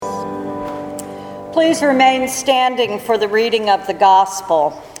Please remain standing for the reading of the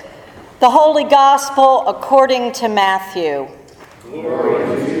Gospel. The Holy Gospel according to Matthew. Glory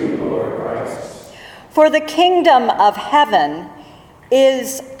to you, Lord Christ. For the kingdom of heaven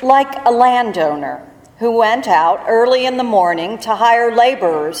is like a landowner who went out early in the morning to hire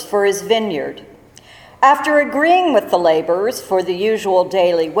laborers for his vineyard. After agreeing with the laborers for the usual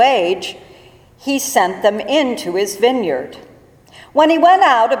daily wage, he sent them into his vineyard. When he went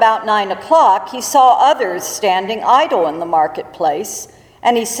out about 9 o'clock, he saw others standing idle in the marketplace,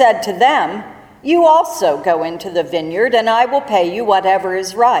 and he said to them, "You also go into the vineyard, and I will pay you whatever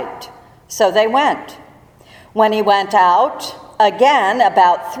is right." So they went. When he went out again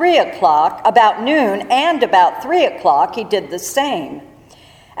about 3 o'clock, about noon, and about 3 o'clock, he did the same.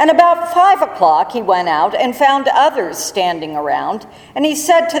 And about 5 o'clock he went out and found others standing around, and he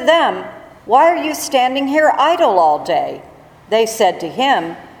said to them, "Why are you standing here idle all day?" They said to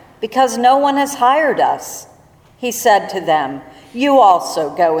him, "Because no one has hired us." He said to them, "You also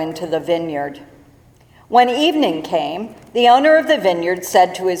go into the vineyard." When evening came, the owner of the vineyard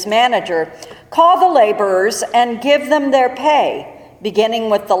said to his manager, "Call the laborers and give them their pay, beginning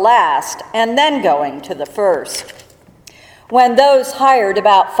with the last and then going to the first." When those hired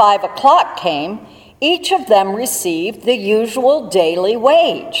about 5 o'clock came, each of them received the usual daily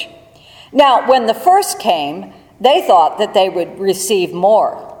wage. Now, when the first came, they thought that they would receive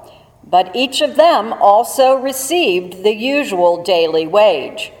more, but each of them also received the usual daily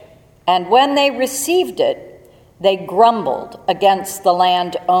wage. And when they received it, they grumbled against the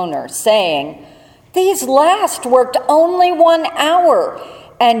landowner, saying, "These last worked only 1 hour,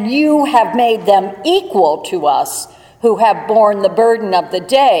 and you have made them equal to us, who have borne the burden of the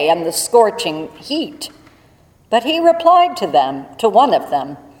day and the scorching heat." But he replied to one of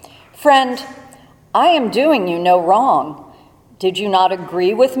them, "Friend, I am doing you no wrong. Did you not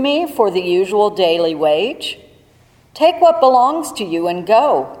agree with me for the usual daily wage? Take what belongs to you and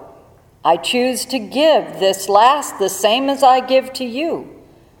go. I choose to give this last the same as I give to you.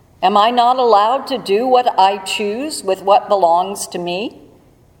 Am I not allowed to do what I choose with what belongs to me?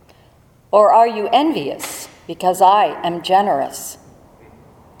 Or are you envious because I am generous?"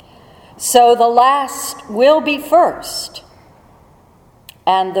 So the last will be first,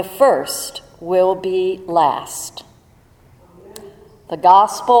 and the first will be last. The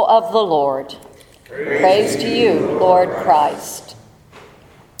Gospel of the Lord. Praise to you, Lord Christ.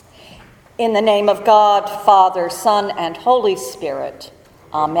 In the name of God, Father, Son, and Holy Spirit.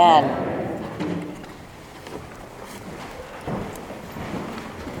 Amen.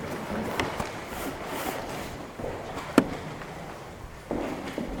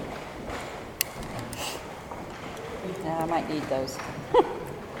 I might need those.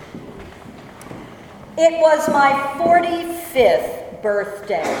 It was my 45th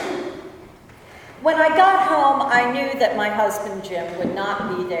birthday. When I got home, I knew that my husband Jim would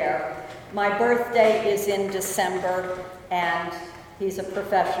not be there. My birthday is in December, and he's a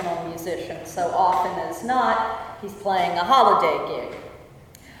professional musician, so often as not, he's playing a holiday gig.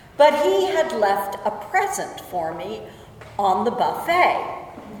 But he had left a present for me on the buffet.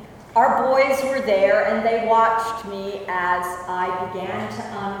 Our boys were there, and they watched me as I began to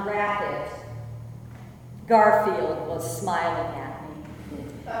unwrap it. Garfield was smiling at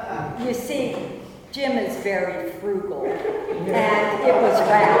me. You see, Jim is very frugal, and it was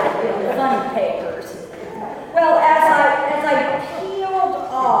wrapped in funny papers. Well, as I peeled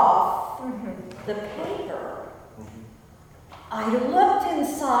off the paper, I looked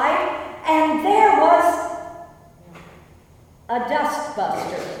inside, and there was a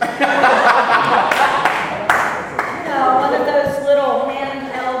dustbuster. You know, one of those little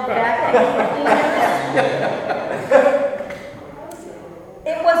handheld vacuum cleaners.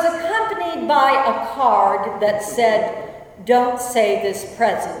 It was accompanied by a card that said, "Don't say this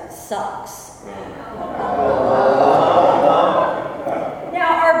present sucks."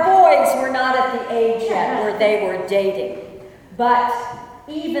 Now, our boys were not at the age yet where they were dating, but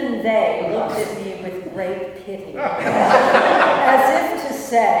even they looked at me with great pity, as if to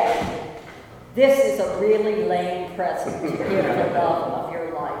say, "This is a really lame present to give the love of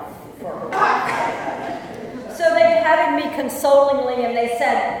your life for her." So they patted me consolingly and they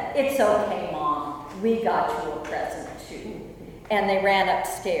said, "It's okay, Mom, we got you a present too." And they ran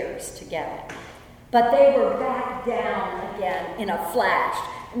upstairs to get it. But they were back down again in a flash.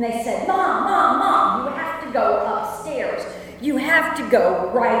 And they said, Mom, you have to go upstairs. You have to go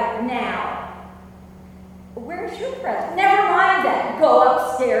right now." "Where's your present?" "Never mind that. Go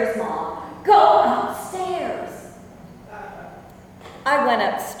upstairs, Mom. Go upstairs." I went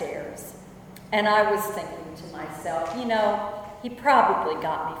upstairs, and I was thinking to myself, you know, he probably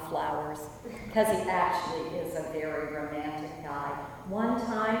got me flowers because he actually is a very romantic guy. One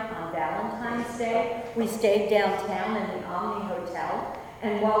time on Valentine's Day, we stayed downtown in the Omni Hotel,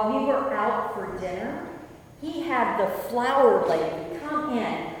 and while we were out for dinner, he had the flower lady come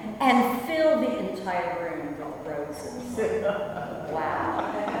in and fill the entire room with roses. Wow.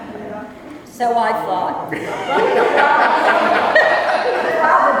 So I thought,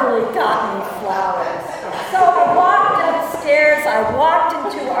 probably got me flowers. So I walked upstairs, I walked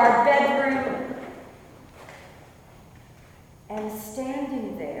into our bedroom, and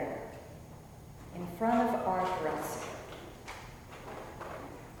standing there in front of our dresser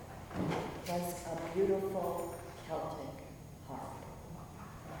was a beautiful Celtic harp.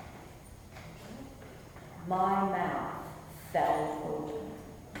 My mouth fell open,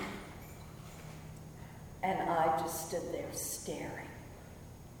 and I just stood there staring.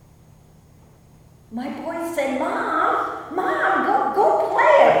 My boys said, Mom, go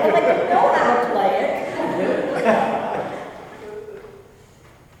play it. Well, I didn't know how to play it.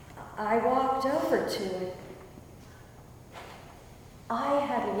 I walked over to it. I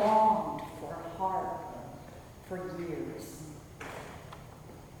had longed for a harp for years,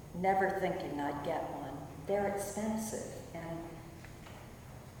 never thinking I'd get one. They're expensive, and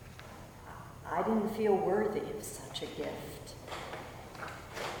I didn't feel worthy of such a gift.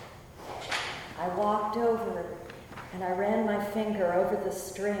 I walked over and I ran my finger over the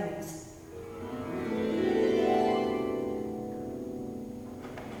strings.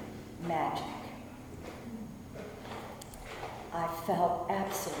 Magic. I felt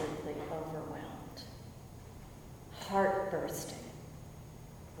absolutely overwhelmed, heart bursting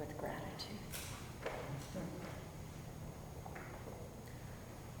with gratitude.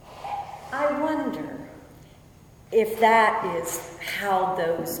 I wonder if that is how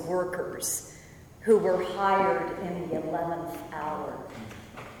those workers who were hired in the 11th hour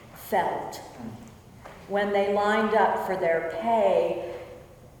felt when they lined up for their pay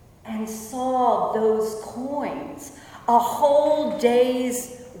and saw those coins, a whole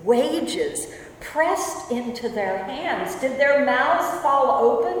day's wages, pressed into their hands. Did their mouths fall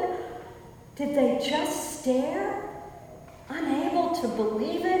open? Did they just stare, unable to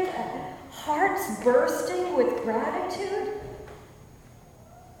believe it, hearts bursting with gratitude?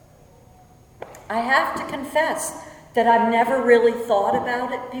 I have to confess that I've never really thought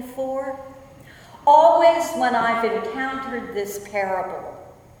about it before. Always when I've encountered this parable,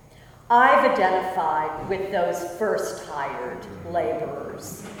 I've identified with those first hired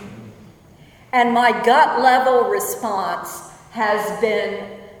laborers. And my gut level response has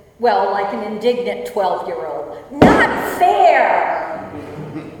been, well, like an indignant 12-year-old. Not fair!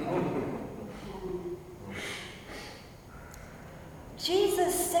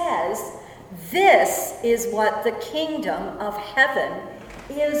 Jesus says, this is what the kingdom of heaven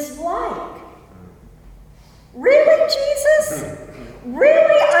is like. Really, Jesus?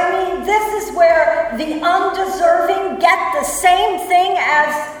 Really? I mean, this is where the undeserving get the same thing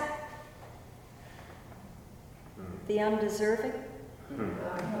as the undeserving?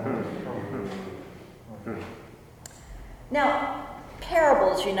 Now,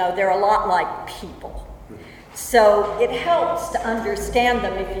 parables, you know, they're a lot like people. So it helps to understand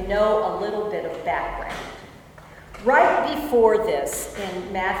them if you know a little bit of background. Right before this,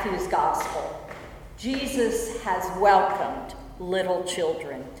 in Matthew's Gospel, Jesus has welcomed little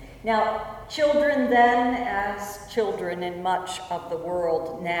children. Now, children then, as children in much of the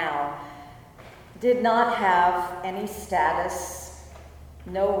world now, did not have any status,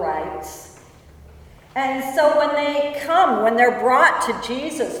 no rights. And so when they're brought to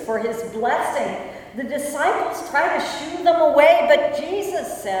Jesus for his blessing, the disciples try to shoo them away, but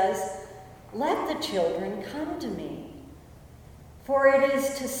Jesus says, "Let the children come to me, for it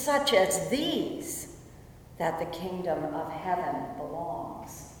is to such as these that the kingdom of heaven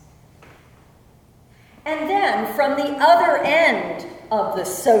belongs." And then, from the other end of the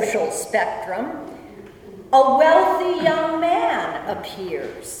social spectrum, a wealthy young man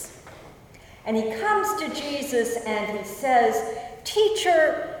appears. And he comes to Jesus and he says,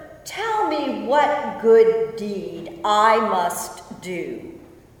 "Teacher, tell me what good deed I must do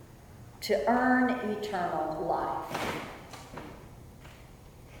to earn eternal life."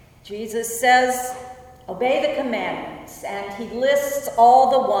 Jesus says, "Obey the commandments," and he lists all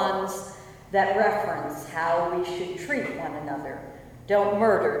the ones that reference how we should treat one another. Don't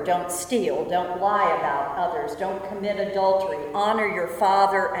murder, don't steal, don't lie about others, don't commit adultery, honor your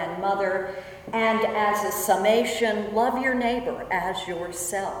father and mother, and as a summation, love your neighbor as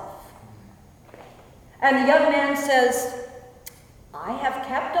yourself. And the young man says, "I have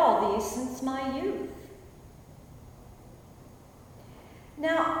kept all these since my youth."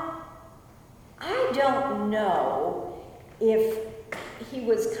 Now, I don't know if he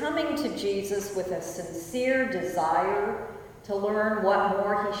was coming to Jesus with a sincere desire to learn what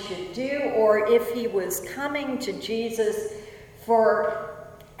more he should do, or if he was coming to Jesus for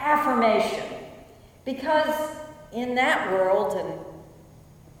affirmation. Because in that world, and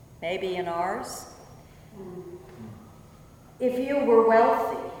maybe in ours, if you were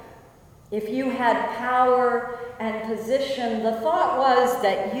wealthy, if you had power and position, the thought was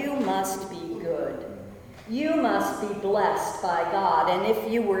that you must be good. You must be blessed by God. And if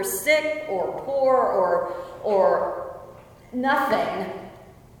you were sick or poor or nothing,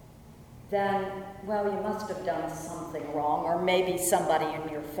 then, well, you must have done something wrong, or maybe somebody in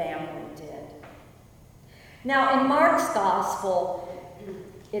your family did. Now, in Mark's gospel,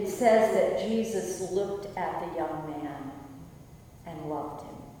 it says that Jesus looked at the young man and loved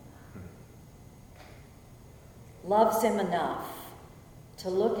him. Loves him enough to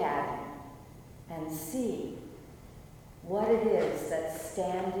look at him and see what it is that's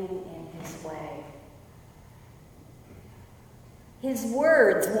standing in his way. His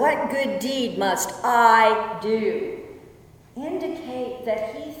words, "What good deed must I do?" indicate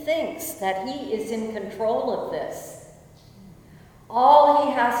that he thinks that he is in control of this. All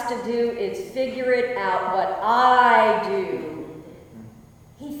he has to do is figure it out, what I do.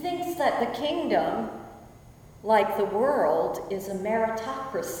 He thinks that the kingdom, like the world, is a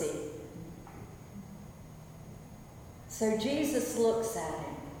meritocracy. So Jesus looks at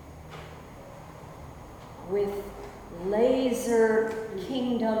him with laser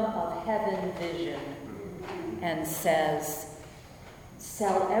kingdom of heaven vision and says,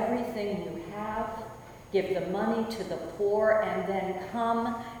 "Sell everything you have, give the money to the poor, and then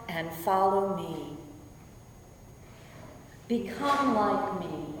come and follow me. Become like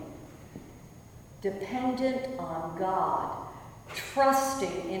me, dependent on God,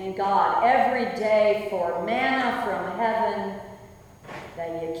 trusting in God every day for manna from heaven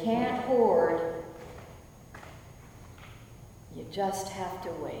that you can't hoard. You just have to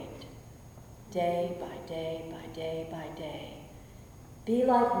wait, day by day by day by day. Be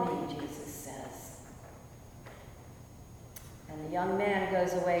like me," Jesus says. And the young man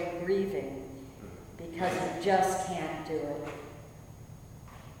goes away grieving because he just can't do it.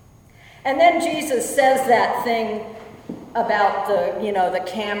 And then Jesus says that thing about the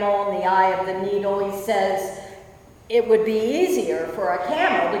camel and the eye of the needle. He says it would be easier for a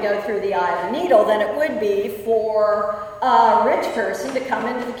camel to go through the eye of the needle than it would be for a rich person to come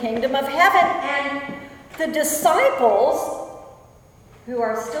into the kingdom of heaven. And the disciples, who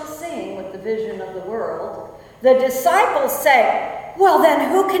are still seeing with the vision of the world, the disciples say, "Well, then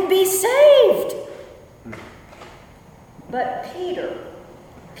who can be saved?" But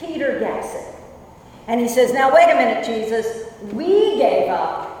Peter gets it. And he says, "Now wait a minute, Jesus. We gave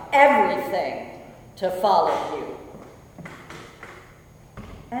up everything to follow you."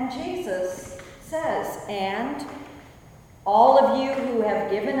 And Jesus says, "And all of you who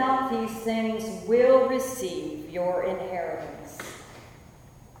have given up these things will receive your inheritance."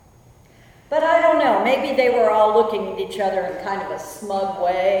 But I don't know, maybe they were all looking at each other in kind of a smug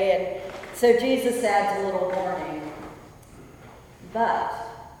way, and so Jesus adds a little warning. "But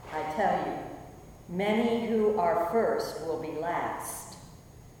I tell you, many who are first will be last,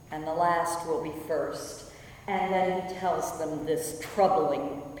 and the last will be first." And then he tells them this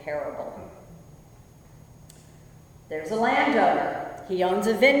troubling parable. There's a landowner. He owns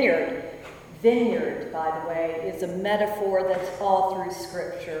a vineyard. Vineyard, by the way, is a metaphor that's all through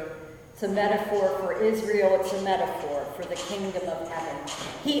Scripture. It's a metaphor for Israel. It's a metaphor for the kingdom of heaven.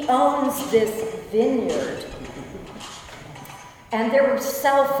 He owns this vineyard. And there were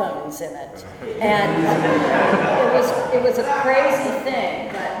cell phones in it. And it was a crazy thing,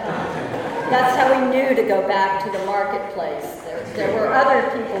 but that's how he knew to go back to the marketplace. There were other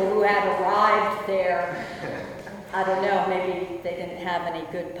people who had arrived there. I don't know, maybe they didn't have any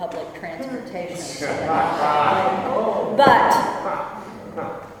good public transportation. But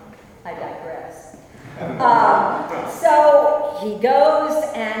I digress. So he goes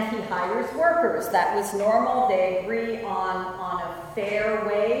and he hires workers. That was normal. They agree on a fair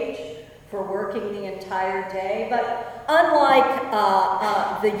wage for working the entire day. But unlike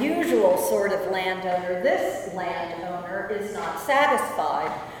the usual sort of landowner, this landowner is not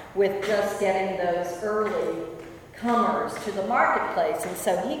satisfied with just getting those early comers to the marketplace. And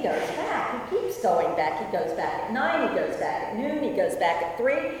so he goes back. He keeps going back. He goes back at 9. He goes back at noon. He goes back at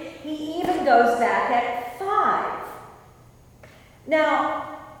 3. He even goes back at 5. Now,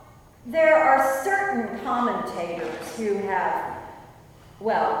 there are certain commentators who have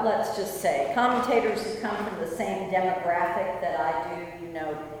well, let's just say, commentators who come from the same demographic that I do,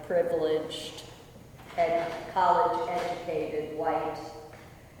 privileged, college-educated, white,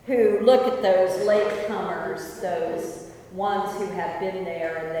 who look at those latecomers, those ones who have been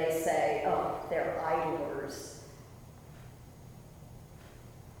there, and they say, oh, they're idlers.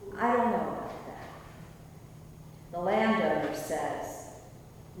 I don't know about that. The landowner says,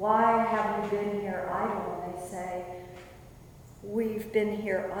 why have we been here idle? And they say, we've been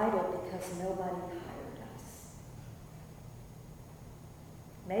here idle because nobody hired us.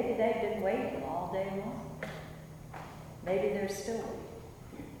 Maybe they've been waiting all day long. Maybe they're still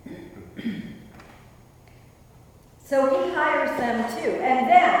waiting. So he hires them too. And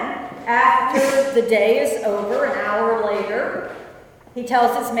then, after the day is over, an hour later, he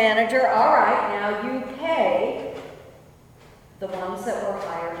tells his manager, all right, now you pay the ones that were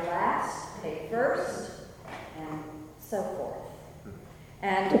hired last, pay first, and so forth.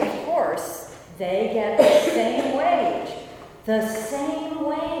 And of course, they get the same wage. The same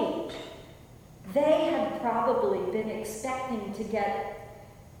wage. They had probably been expecting to get,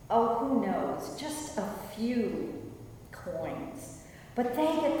 oh, who knows, just a few coins. But they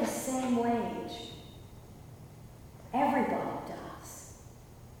get the same wage. Everybody does.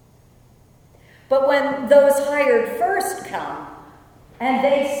 But when those hired first come, and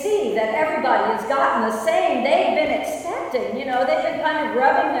they see that everybody has gotten the same, they've been expecting, they've been kind of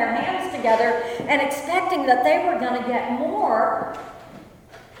rubbing their hands together and expecting that they were going to get more.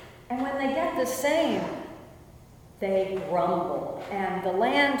 And when they get the same, they grumble. And the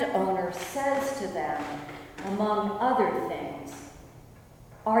landowner says to them, among other things,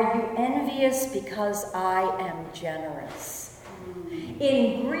 are you envious because I am generous?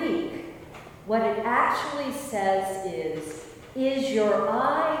 In Greek, what it actually says is your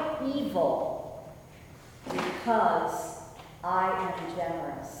eye evil because I am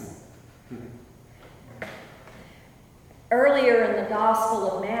generous? Earlier in the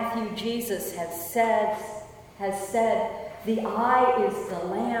Gospel of Matthew, Jesus has said, the eye is the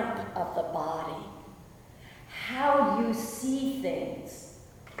lamp of the body. How you see things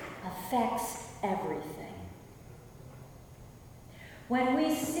affects everything. When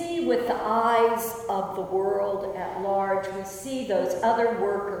we see with the eyes of the world at large, we see those other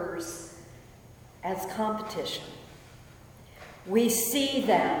workers as competition. We see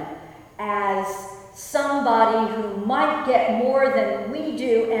them as somebody who might get more than we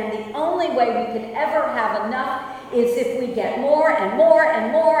do, and the only way we could ever have enough is if we get more and more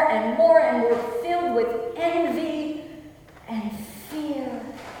and more and more, and we're filled with envy and fear,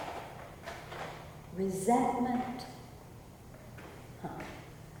 resentment.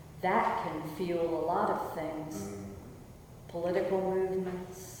 That can fuel a lot of things. Political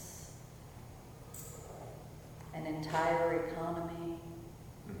movements, an entire economy.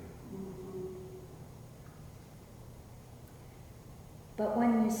 But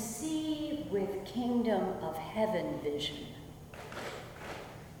when you see with kingdom of heaven vision,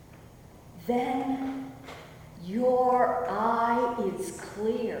 then your eye is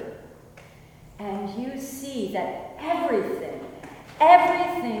clear, and you see that everything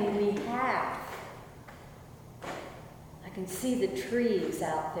we have. I can see the trees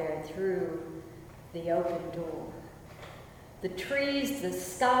out there through the open door. The trees, the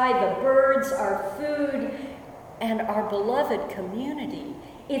sky, the birds, our food, and our beloved community.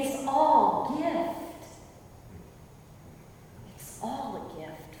 It's all gift. It's all a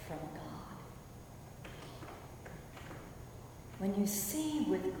gift from God. When you see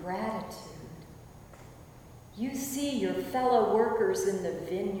with gratitude, you see your fellow workers in the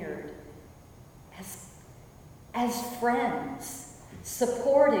vineyard as friends,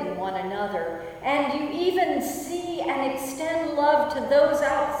 supporting one another. And you even see and extend love to those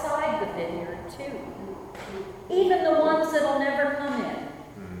outside the vineyard too. Even the ones that'll never come in.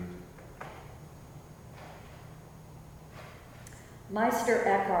 Meister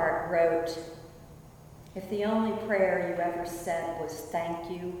Eckhart wrote, if the only prayer you ever said was thank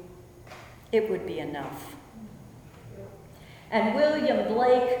you, it would be enough. And William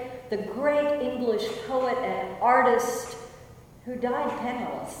Blake, the great English poet and artist who died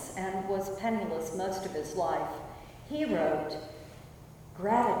penniless and was penniless most of his life, he wrote,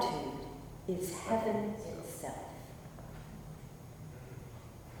 gratitude is heaven itself.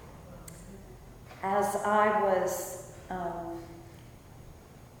 As I was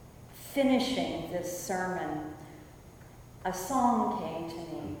finishing this sermon, a song came to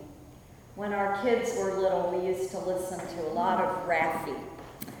me. When our kids were little, we used to listen to a lot of Raffi.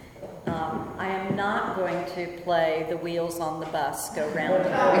 I am not going to play The Wheels on the Bus Go Round and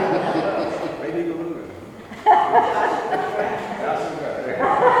Round.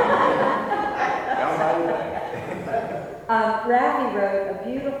 Ravi wrote a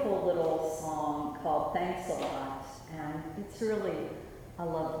beautiful little song called Thanks a Lot, and it's really a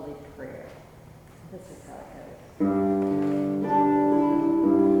lovely prayer. This is how it goes.